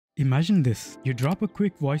Imagine this. You drop a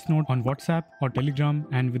quick voice note on WhatsApp or Telegram,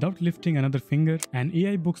 and without lifting another finger, an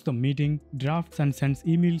AI books the meeting, drafts and sends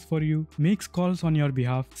emails for you, makes calls on your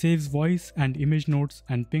behalf, saves voice and image notes,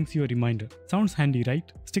 and pings you a reminder. Sounds handy,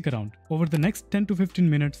 right? Stick around. Over the next 10 to 15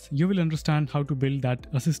 minutes, you will understand how to build that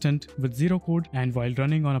assistant with zero code and while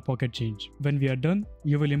running on a pocket change. When we are done,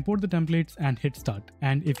 you will import the templates and hit start.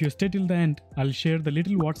 And if you stay till the end, I'll share the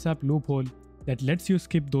little WhatsApp loophole that lets you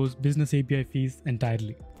skip those business API fees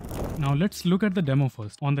entirely. Now let's look at the demo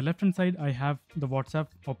first. On the left hand side, I have the WhatsApp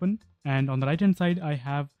open, and on the right hand side, I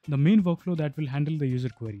have the main workflow that will handle the user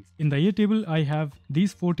queries. In the Airtable, I have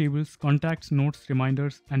these 4 tables: contacts, notes,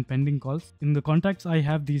 reminders, and pending calls. In the contacts, I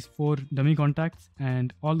have these 4 dummy contacts,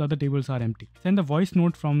 and all the other tables are empty. Send a voice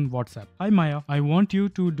note from WhatsApp. Hi Maya, I want you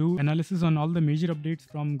to do analysis on all the major updates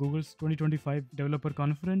from Google's 2025 developer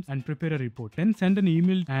conference and prepare a report. Then send an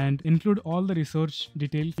email and include all the research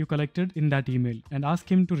details you collected in that email and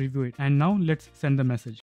ask him to review it. And now let's send the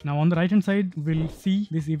message. Now on the right hand side, we'll see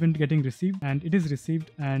this event getting received, and it is received,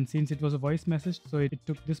 and since it was a voice message, so it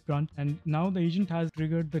took this branch, and now the agent has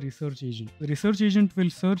triggered the research agent. The research agent will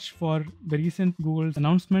search for the recent Google's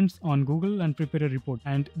announcements on Google and prepare a report,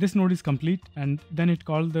 and this node is complete, and then it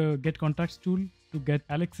called the get contacts tool to get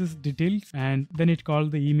Alex's details, and then it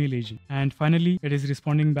called the email agent, and finally it is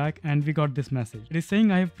responding back, and we got this message. It is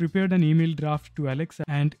saying I have prepared an email draft to Alex,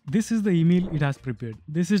 and this is the email it has prepared.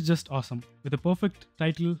 This is just awesome, with a perfect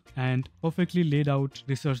title and perfectly laid out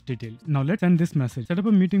research details. Now let's send this message. Set up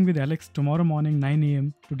a meeting with Alex tomorrow morning 9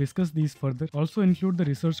 AM to discuss these further. Also include the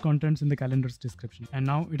research contents in the calendar's description. And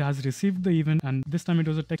now it has received the event, and this time it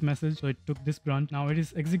was a text message, so it took this branch. Now it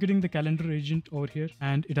is executing the calendar agent over here,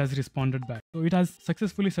 and it has responded back. So it has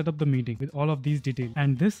successfully set up the meeting with all of these details,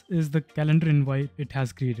 and this is the calendar invite it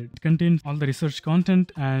has created. It contains all the research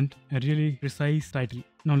content and a really precise title.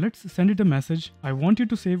 Now let's send it a message. I want you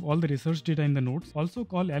to save all the research data in the notes. Also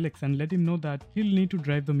call Alex and let him know that he'll need to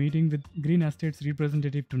drive the meeting with Green Estate's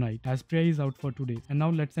representative tonight, as Priya is out for 2 days. And now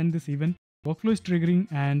let's send this event. Workflow is triggering,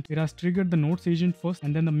 and it has triggered the notes agent first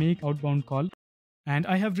and then the make outbound call. And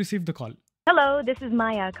I have received the call. Hello, this is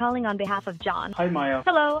Maya calling on behalf of John. Hi Maya.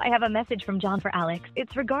 Hello, I have a message from John for Alex.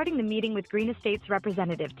 It's regarding the meeting with Green Estate's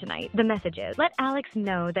representative tonight. The message is, let Alex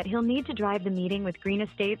know that he'll need to drive the meeting with Green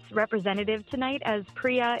Estate's representative tonight as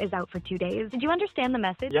Priya is out for 2 days. Did you understand the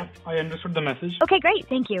message? Yeah, I understood the message. Okay, great.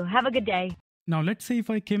 Thank you. Have a good day. Now let's say if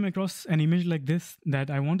I came across an image like this that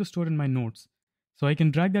I want to store in my notes. So I can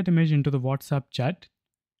drag that image into the WhatsApp chat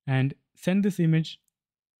and send this image.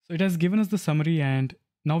 So it has given us the summary, and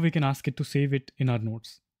now we can ask it to save it in our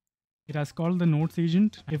notes. It has called the notes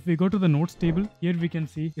agent. If we go to the notes table, here we can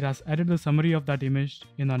see it has added the summary of that image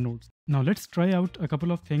in our notes. Now let's try out a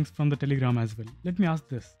couple of things from the Telegram as well. Let me ask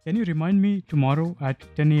this. Can you remind me tomorrow at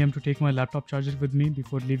 10 AM to take my laptop charger with me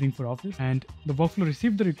before leaving for office? And the workflow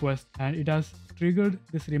received the request, and it has triggered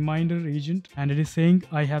this reminder agent, and it is saying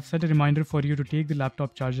I have set a reminder for you to take the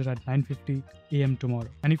laptop charger at 9:50 AM tomorrow.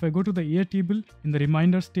 And if I go to the Airtable, in the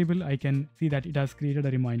reminders table, I can see that it has created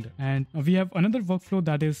a reminder. And we have another workflow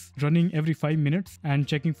that is running every 5 minutes and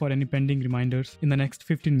checking for any pending reminders in the next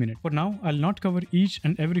 15 minutes. For now, I'll not cover each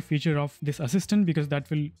and every feature of this assistant because that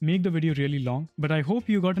will make the video really long. But I hope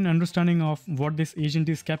you got an understanding of what this agent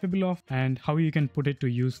is capable of and how you can put it to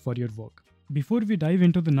use for your work. Before we dive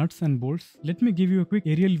into the nuts and bolts, let me give you a quick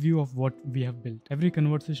aerial view of what we have built. Every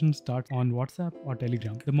conversation starts on WhatsApp or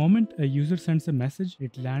Telegram. The moment a user sends a message,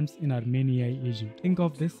 it lands in our main AI agent. Think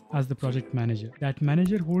of this as the project manager. That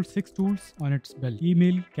manager holds 6 tools on its belt: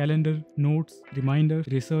 email, calendar, notes, reminder,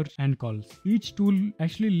 research, and calls. Each tool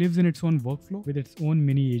actually lives in its own workflow with its own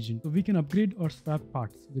mini agent, so we can upgrade or swap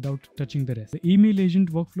parts without touching the rest. The email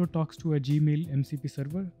agent workflow talks to a Gmail MCP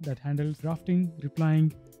server that handles drafting,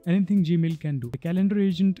 replying, anything Gmail can do. The calendar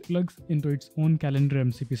agent plugs into its own calendar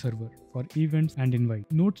MCP server for events and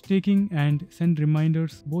invite. Note taking and send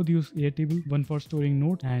reminders both use Airtable, one for storing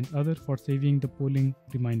notes and other for saving the polling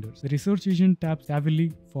reminders. The research agent taps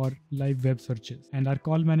Tavily for live web searches, and our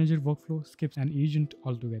call manager workflow skips an agent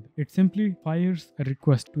altogether. It simply fires a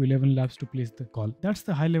request to ElevenLabs to place the call. That's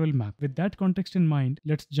the high level map. With that context in mind,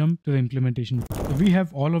 let's jump to the implementation. So we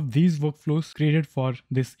have all of these workflows created for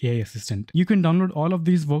this AI assistant. You can download all of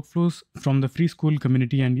these workflows from the free Skool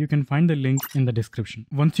community, and you can find the link in the description.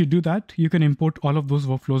 Once you do that, you can import all of those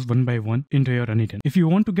workflows one by one into your N8N. If you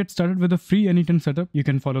want to get started with a free N8N setup, you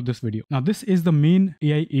can follow this video. Now this is the main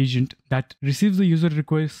AI agent that receives the user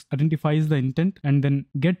request, identifies the intent, and then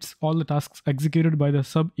gets all the tasks executed by the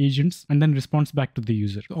sub agents and then responds back to the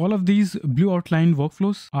user. So all of these blue outlined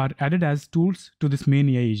workflows are added as tools to this main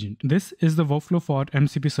AI agent. This is the workflow for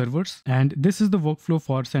MCP servers, and this is the workflow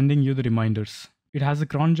for sending you the reminders. It has a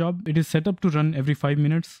cron job. It is set up to run every 5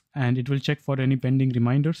 minutes and it will check for any pending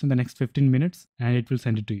reminders in the next 15 minutes and it will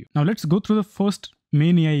send it to you. Now let's go through the first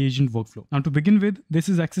main AI agent workflow. Now to begin with, this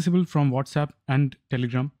is accessible from WhatsApp and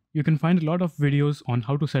Telegram. You can find a lot of videos on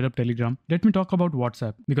how to set up Telegram. Let me talk about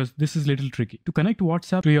WhatsApp because this is a little tricky. To connect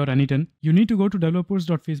WhatsApp to your N8N, you need to go to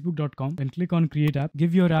developers.facebook.com and click on create app.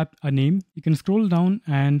 Give your app a name. You can scroll down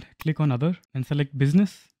and click on other and select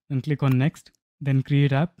business and click on next. Then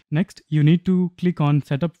create app. Next, you need to click on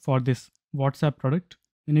setup for this WhatsApp product.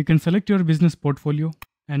 Then you can select your business portfolio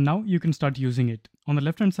and now you can start using it. On the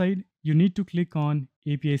left hand side, you need to click on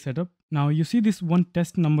API setup. Now you see this one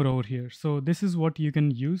test number over here. So this is what you can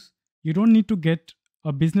use. You don't need to get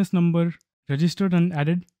a business number registered and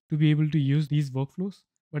added to be able to use these workflows,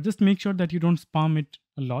 but just make sure that you don't spam it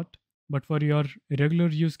a lot. But for your regular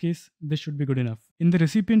use case, this should be good enough. In the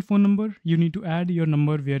recipient phone number, you need to add your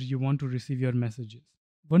number where you want to receive your messages.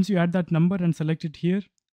 Once you add that number and select it here,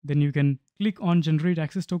 then you can click on generate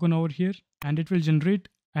access token over here and it will generate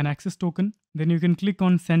an access token. Then you can click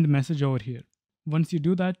on send message over here. Once you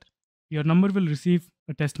do that, your number will receive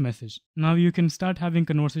a test message. Now you can start having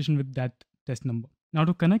conversation with that test number. Now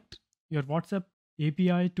to connect your WhatsApp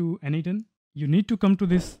API to N8N, you need to come to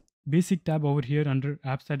this basic tab over here under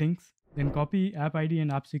app settings. Then copy app ID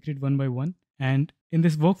and app secret one by one. And in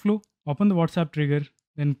this workflow, open the WhatsApp trigger,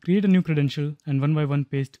 then create a new credential and one by one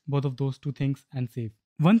paste both of those two things and save.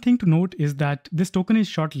 One thing to note is that this token is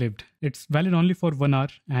short-lived. It's valid only for 1 hour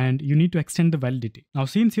and you need to extend the validity. Now,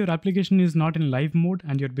 since your application is not in live mode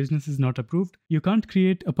and your business is not approved, you can't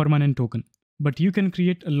create a permanent token, but you can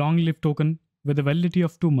create a long-lived token with a validity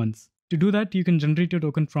of 2 months. To do that, you can generate your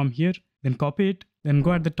token from here, then copy it, then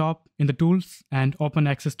go at the top in the tools and open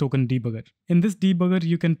access token debugger. In this debugger,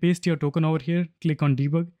 you can paste your token over here, click on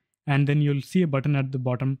debug, and then you'll see a button at the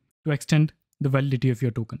bottom to extend the validity of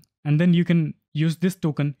your token. And then you can use this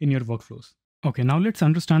token in your workflows. Okay, now let's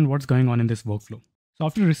understand what's going on in this workflow. So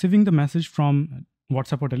after receiving the message from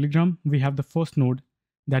WhatsApp or Telegram, we have the first node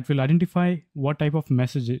that will identify what type of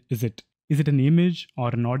message is it. Is it an image or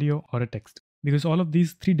an audio or a text? Because all of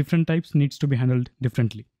these 3 different types needs to be handled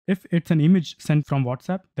differently. If it's an image sent from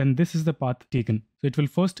WhatsApp, then this is the path taken. So it will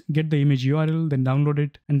first get the image URL, then download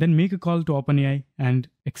it, and then make a call to OpenAI and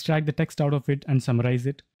extract the text out of it and summarize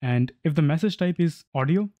it. And if the message type is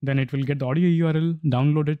audio, then it will get the audio URL,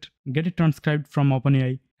 download it, get it transcribed from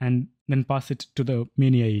OpenAI, and then pass it to the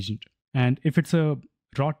main AI agent. And if it's a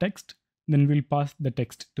raw text, then we'll pass the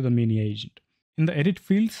text to the main AI agent. In the edit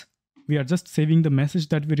fields, we are just saving the message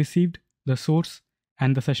that we received, the source,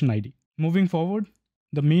 and the session ID. Moving forward,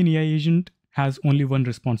 the main AI agent has only one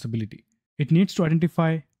responsibility. It needs to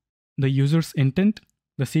identify the user's intent,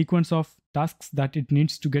 the sequence of tasks that it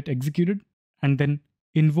needs to get executed, and then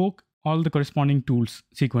invoke all the corresponding tools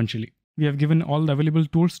sequentially. We have given all the available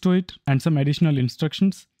tools to it and some additional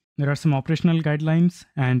instructions. There are some operational guidelines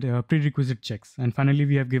and prerequisite checks. And finally,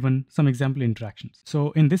 we have given some example interactions.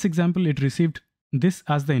 So in this example, it received this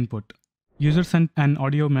as the input. User sent an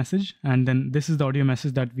audio message, and then this is the audio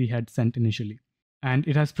message that we had sent initially. And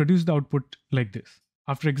it has produced the output like this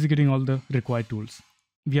after executing all the required tools.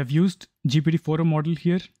 We have used GPT-4o model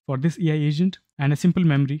here for this AI agent and a simple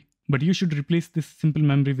memory, but you should replace this simple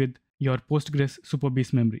memory with your Postgres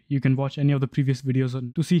Superbase memory. You can watch any of the previous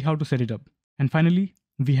videos to see how to set it up. And finally,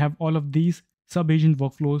 we have all of these sub-agent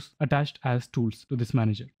workflows attached as tools to this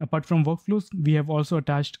manager. Apart from workflows, we have also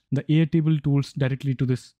attached the Airtable tools directly to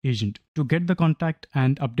this agent to get the contact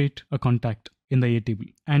and update a contact in the Airtable.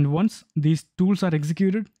 And once these tools are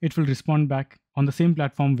executed, it will respond back on the same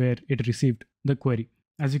platform where it received the query.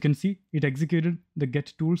 As you can see, it executed the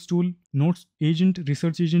get tools tool, notes agent,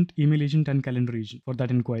 research agent, email agent, and calendar agent for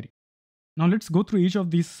that inquiry. Now let's go through each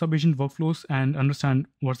of these sub-agent workflows and understand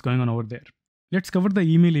what's going on over there. Let's cover the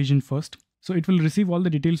email agent first. So it will receive all the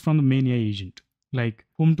details from the main AI agent, like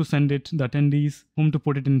whom to send it, the attendees, whom to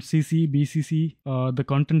put it in CC, BCC, the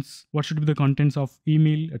contents, what should be the contents of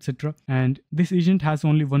email, etc. And this agent has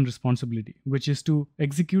only one responsibility, which is to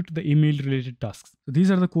execute the email related tasks. So these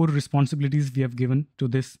are the core responsibilities we have given to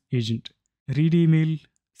this agent. Read email,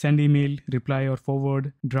 send email, reply or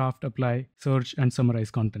forward, draft, apply, search, and summarize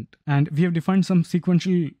content. And we have defined some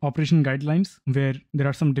sequential operation guidelines where there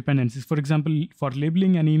are some dependencies. For example, for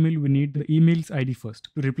labeling an email, we need the email's ID first.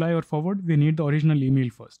 To reply or forward, we need the original email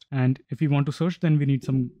first. And if we want to search, then we need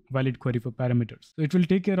some valid query for parameters. So it will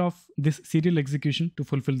take care of this serial execution to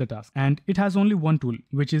fulfill the task. And it has only one tool,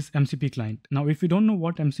 which is MCP client. Now, if you don't know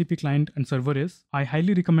what MCP client and server is, I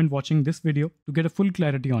highly recommend watching this video to get a full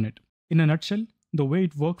clarity on it. In a nutshell, the way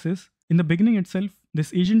it works is, in the beginning itself,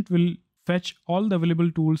 this agent will fetch all the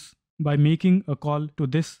available tools by making a call to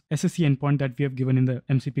this SSE endpoint that we have given in the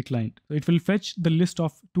MCP client. So it will fetch the list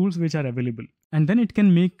of tools which are available. And then it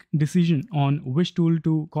can make decision on which tool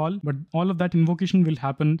to call, but all of that invocation will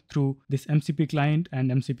happen through this MCP client and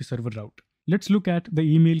MCP server route. Let's look at the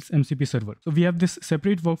emails MCP server. So we have this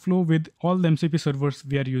separate workflow with all the MCP servers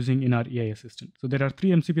we are using in our AI assistant. So there are 3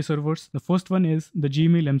 MCP servers. The first one is the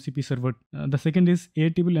Gmail MCP server. The second is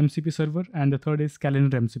Airtable MCP server. And the third is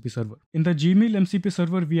Calendar MCP server. In the Gmail MCP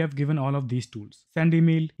server, we have given all of these tools: send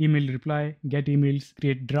email, email reply, get emails,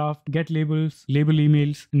 create draft, get labels, label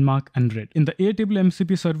emails, and mark unread. In the Airtable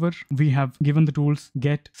MCP server, we have given the tools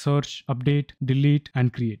get, search, update, delete,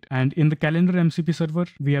 and create. And in the Calendar MCP server,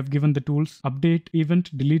 we have given the tools update event,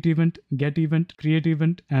 delete event, get event,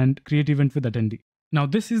 and create event with attendee. Now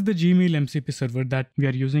this is the Gmail MCP server that we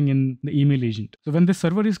are using in the email agent. So when this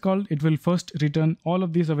server is called, it will first return all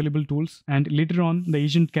of these available tools, and later on the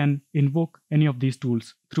agent can invoke any of these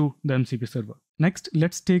tools through the MCP server. Next,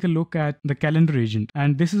 let's take a look at the calendar agent.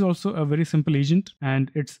 And this is also a very simple agent, and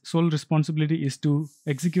its sole responsibility is to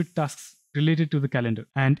execute tasks related to the calendar,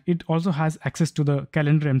 and it also has access to the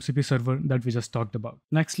calendar MCP server that we just talked about.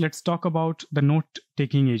 Next, let's talk about the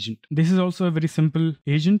note-taking agent. This is also a very simple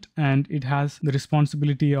agent, and it has the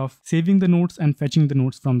responsibility of saving the notes and fetching the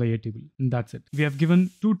notes from the Airtable, and that's it. We have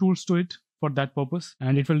given 2 tools to it for that purpose,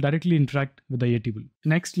 and it will directly interact with the Airtable.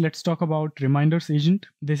 Next, let's talk about reminders agent.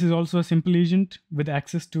 This is also a simple agent with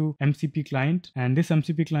access to MCP client, and this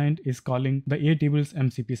MCP client is calling the Airtable's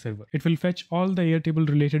MCP server. It will fetch all the Airtable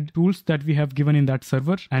related tools that we have given in that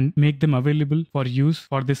server and make them available for use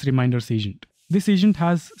for this reminders agent. This agent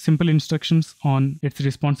has simple instructions on its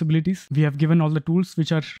responsibilities. We have given all the tools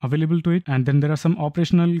which are available to it, and then there are some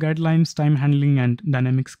operational guidelines, time handling, and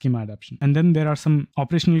dynamic schema adaptation. And then there are some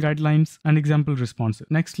operational guidelines and example responses.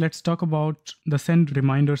 Next, let's talk about the send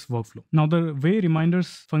reminders workflow. Now, the way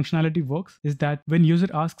reminders functionality works is that when user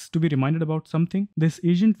asks to be reminded about something, this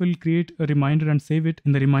agent will create a reminder and save it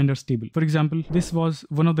in the reminders table. For example, this was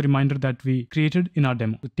one of the reminder that we created in our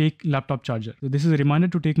demo. So take laptop charger. So this is a reminder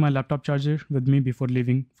to take my laptop charger with me before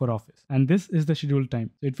leaving for office, and this is the scheduled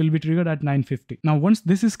time. It will be triggered at 9:50. Now once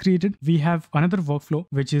this is created, we have another workflow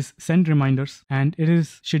which is send reminders, and it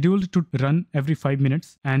is scheduled to run every 5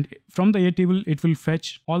 minutes, and from the Airtable it will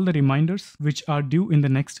fetch all the reminders which are due in the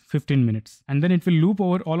next 15 minutes, and then it will loop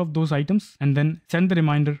over all of those items and then send the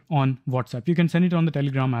reminder on WhatsApp. You can send it on the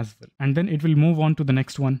Telegram as well, and then it will move on to the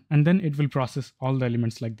next one, and then it will process all the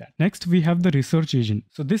elements like that. Next, we have the research agent.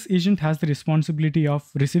 So this agent has the responsibility of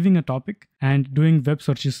receiving a topic and doing web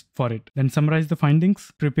searches for it, then summarize the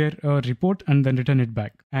findings, prepare a report, and then return it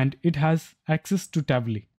back. And it has access to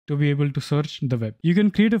Tavily to be able to search the web. You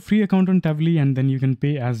can create a free account on Tavily, and then you can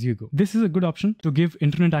pay as you go. This is a good option to give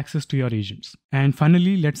internet access to your agents. And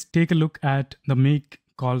finally, let's take a look at the make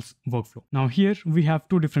calls workflow. Now here we have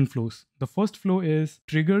 2 different flows. The first flow is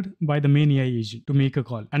triggered by the main AI agent to make a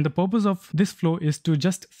call. And the purpose of this flow is to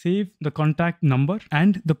just save the contact number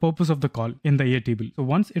and the purpose of the call in the Airtable. So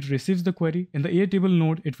once it receives the query in the Airtable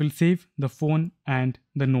node, it will save the phone and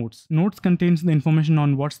the notes. Notes contains the information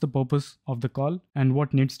on what's the purpose of the call and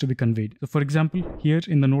what needs to be conveyed. So for example, here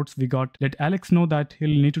in the notes we got, let Alex know that he'll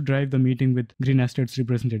need to drive the meeting with Green Estate's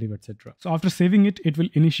representative, etc. So after saving it, it will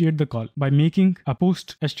initiate the call by making a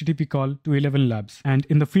post HTTP call to ElevenLabs. And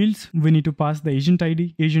in the fields, we need to pass the agent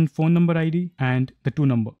ID, agent phone number ID, and the to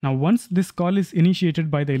number. Now once this call is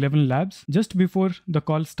initiated by the ElevenLabs, just before the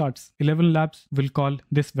call starts, ElevenLabs will call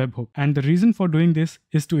this webhook. And the reason for doing this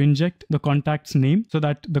is to inject the contact's name so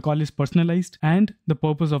that the call is personalized and the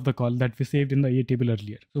purpose of the call that we saved in the Airtable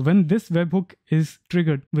earlier. So when this webhook is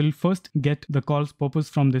triggered, we'll first get the call's purpose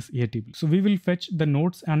from this Airtable. So we will fetch the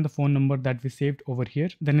notes and the phone number that we saved over here.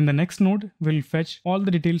 Then in the next node, we'll fetch all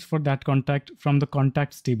the details for that contact from the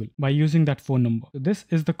contacts table by using that phone number. So this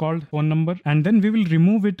is the called phone number, and then we will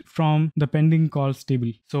remove it from the pending calls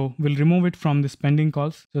table. So we'll remove it from this pending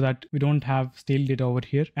calls so that we don't have stale data over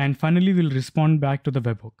here. And finally, we'll respond back to the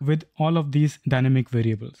webhook with all of these dynamic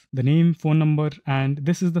variables, the name, phone number, and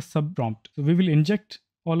this is the sub prompt. So we will inject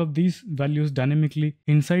all of these values dynamically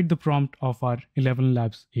inside the prompt of our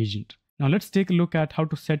ElevenLabs agent. Now let's take a look at how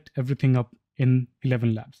to set everything up in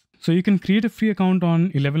ElevenLabs. So you can create a free account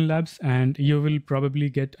on ElevenLabs, and you will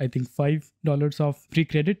probably get, I think, $5 of free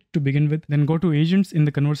credit to begin with. Then go to agents in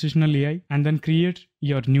the conversational AI and then create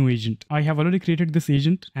your new agent. I have already created this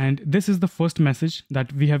agent, and this is the first message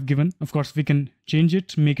that we have given. Of course, we can change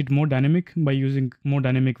it, make it more dynamic by using more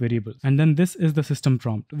dynamic variables. And then this is the system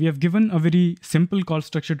prompt. We have given a very simple call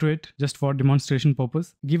structure to it just for demonstration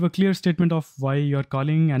purpose. Give a clear statement of why you're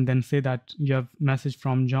calling, and then say that you have message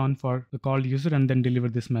from John for the called user, and then deliver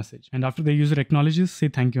this message. message. And after the user acknowledges, say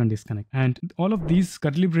thank you and disconnect. And all of these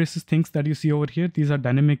curly braces things that you see over here, these are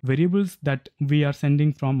dynamic variables that we are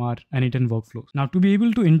sending from our N8N workflows. Now, to be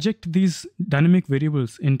able to inject these dynamic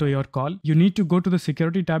variables into your call, you need to go to the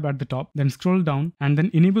security tab at the top, then scroll down and then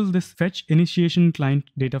enable this fetch initiation client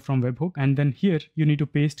data from webhook. And then here you need to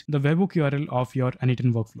paste the webhook URL of your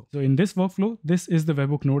N8N workflow. So in this workflow, this is the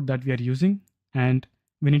webhook node that we are using, and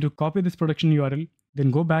we need to copy this production URL,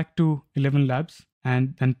 then go back to ElevenLabs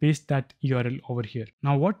and then paste that URL over here.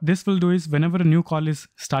 Now what this will do is whenever a new call is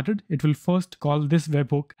started, it will first call this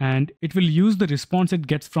webhook and it will use the response it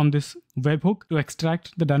gets from this webhook to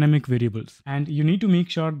extract the dynamic variables. And you need to make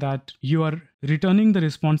sure that you are returning the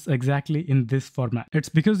response exactly in this format. It's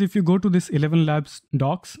because if you go to this ElevenLabs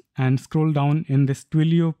docs and scroll down in this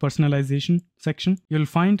Twilio personalization section, you'll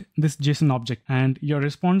find this JSON object and your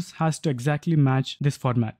response has to exactly match this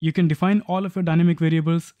format. You can define all of your dynamic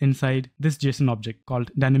variables inside this JSON object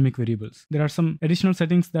called dynamic variables. There are some additional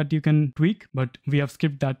settings that you can tweak, but we have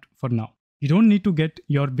skipped that for now. You don't need to get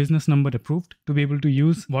your business number approved to be able to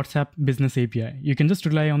use WhatsApp Business API. You can just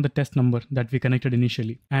rely on the test number that we connected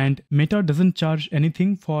initially. And Meta doesn't charge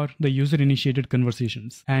anything for the user-initiated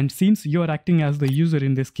conversations. And since you are acting as the user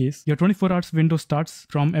in this case, your 24 hours window starts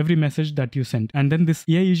from every message that you send. And then this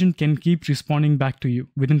AI agent can keep responding back to you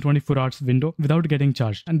within 24 hours window without getting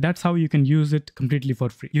charged. And that's how you can use it completely for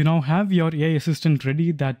free. You now have your AI assistant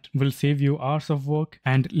ready that will save you hours of work.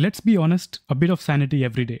 And let's be honest, a bit of sanity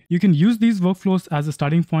every day. You can use these workflows as a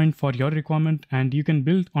starting point for your requirement, and you can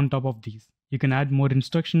build on top of these. You can add more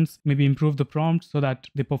instructions, maybe improve the prompt so that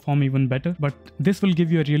they perform even better, but this will give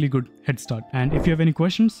you a really good head start. And if you have any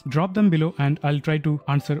questions, drop them below and I'll try to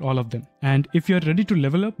answer all of them. And if you're ready to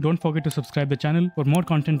level up, don't forget to subscribe the channel for more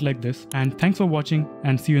content like this. And thanks for watching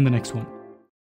and see you in the next one.